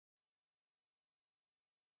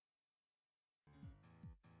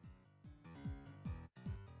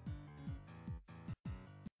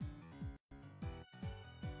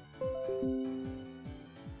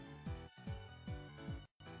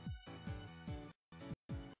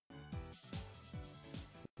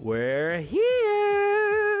We're here!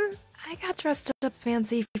 I got dressed up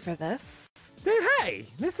fancy for this. Hey,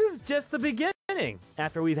 this is just the beginning.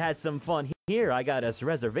 After we've had some fun here, I got us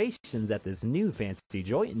reservations at this new fancy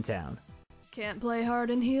joint in town. Can't play hard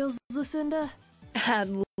in heels, Lucinda? At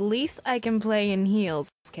least I can play in heels,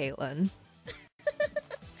 Caitlin.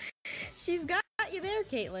 She's got you there,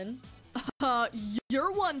 Caitlin.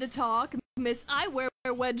 You're one to talk, miss. I wear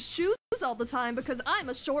wedge shoes all the time because I'm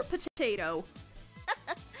a short potato.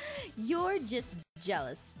 You're just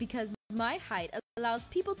jealous because my height allows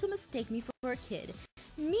people to mistake me for a kid,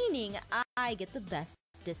 meaning I get the best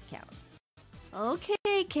discounts. Okay,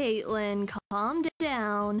 Caitlin, calm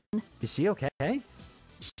down. Is she okay?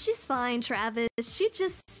 She's fine, Travis. She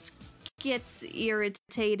just gets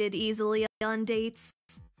irritated easily on dates.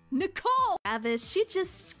 Nicole! Travis, she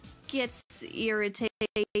just gets irritated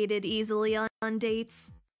easily on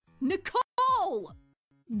dates. Nicole!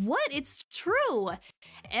 What? It's true.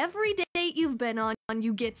 Every date you've been on,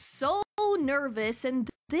 you get so nervous and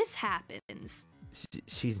this happens.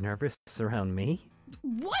 She's nervous around me?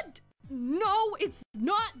 What? No, it's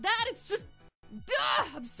not that. It's just... Duh!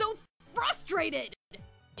 I'm so frustrated!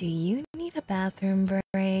 Do you need a bathroom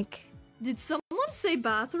break? Did someone say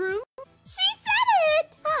bathroom? She said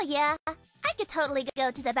it! Oh yeah, I could totally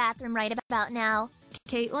go to the bathroom right about now.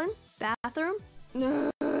 Caitlin, bathroom?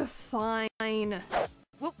 Fine.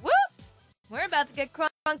 Whoop whoop! We're about to get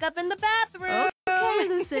crunk up in the bathroom! Okay,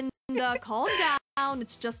 Lucinda, calm down.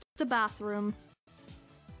 It's just a bathroom.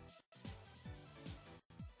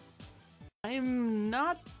 I'm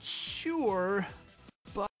not sure,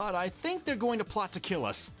 but I think they're going to plot to kill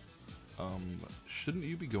us. Shouldn't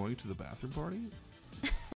you be going to the bathroom party?